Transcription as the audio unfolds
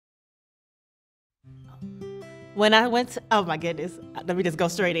When I went to, oh my goodness, let me just go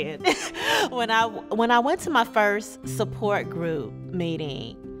straight in. When I went to my first support group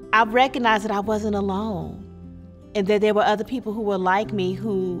meeting, I recognized that I wasn't alone and that there were other people who were like me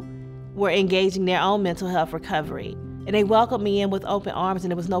who were engaging their own mental health recovery. And they welcomed me in with open arms,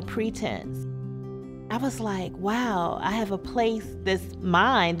 and there was no pretense. I was like, wow, I have a place that's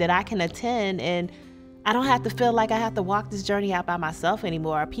mine that I can attend, and I don't have to feel like I have to walk this journey out by myself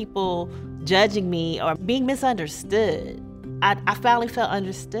anymore. Are people judging me or being misunderstood? I finally felt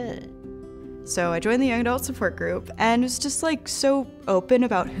understood. So I joined the young adult support group and was just like so open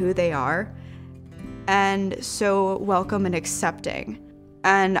about who they are and so welcome and accepting.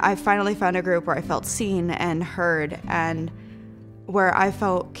 And I finally found a group where I felt seen and heard and where I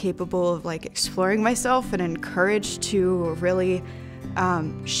felt capable of like exploring myself and encouraged to really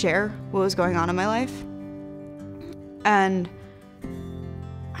share what was going on in my life. And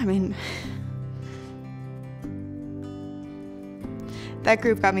I mean, that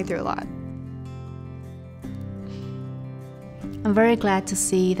group got me through a lot. I'm very glad to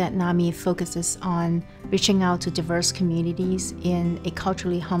see that NAMI focuses on reaching out to diverse communities in a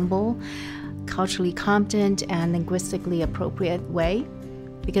culturally humble, culturally competent, and linguistically appropriate way,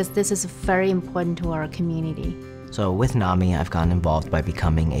 because this is very important to our community. So with NAMI, I've gotten involved by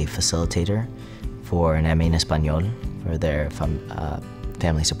becoming a facilitator for NAMI en Español, for their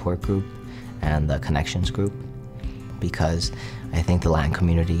family support group and the connections group, because I think the Latin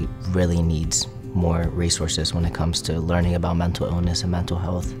community really needs more resources when it comes to learning about mental illness and mental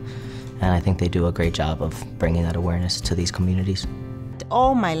health. And I think they do a great job of bringing that awareness to these communities.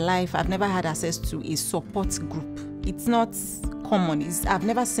 All my life, I've never had access to a support group. It's not common. I've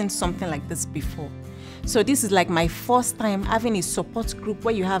never seen something like this before. So this is like my first time having a support group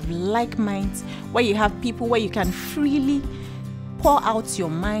where you have like minds, where you have people where you can freely pour out your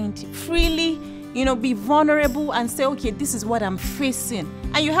mind, freely, be vulnerable and say, okay, this is what I'm facing.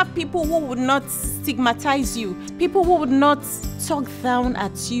 And you have people who would not stigmatize you, people who would not talk down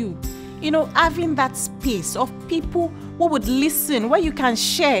at you. Having that space of people who would listen, where you can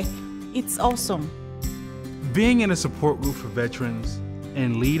share, it's awesome. Being in a support group for veterans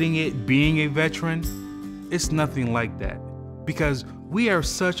and leading it, being a veteran, it's nothing like that. Because we are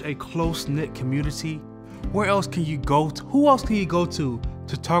such a close-knit community. Where else can you go to? Who else can you go to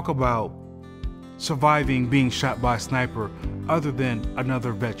talk about surviving being shot by a sniper other than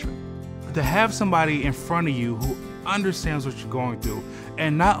another veteran? To have somebody in front of you who understands what you're going through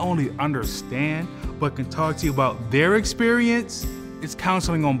and not only understand, but can talk to you about their experience, it's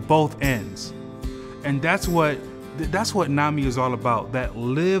counseling on both ends. And that's what NAMI is all about, that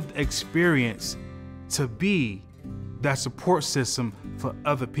lived experience to be that support system for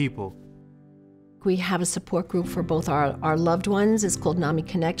other people. We have a support group for both our loved ones. It's called NAMI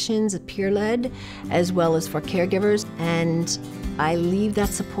Connections, it's peer-led, as well as for caregivers. And I leave that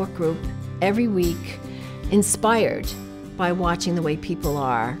support group every week inspired by watching the way people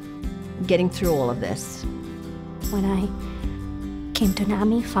are getting through all of this. When I came to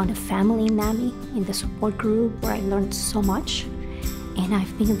NAMI, found a family in NAMI, in the support group where I learned so much. And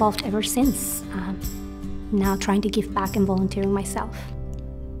I've been involved ever since, now trying to give back and volunteering myself.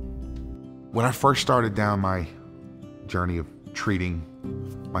 When I first started down my journey of treating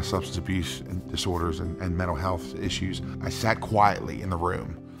my substance abuse and disorders and mental health issues, I sat quietly in the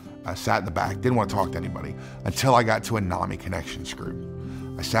room. I sat in the back, didn't want to talk to anybody until I got to a NAMI Connections group.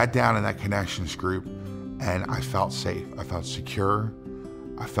 I sat down in that Connections group and I felt safe. I felt secure,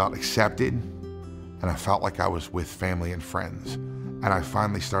 I felt accepted, and I felt like I was with family and friends. And I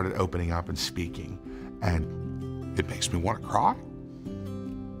finally started opening up and speaking, and it makes me want to cry.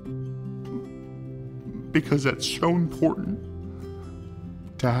 Because that's so important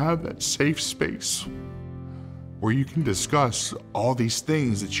to have that safe space where you can discuss all these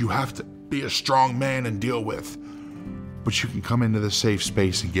things that you have to be a strong man and deal with, but you can come into the safe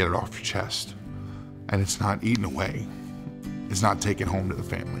space and get it off your chest. And it's not eaten away. It's not taken home to the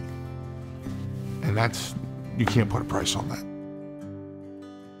family. And you can't put a price on that.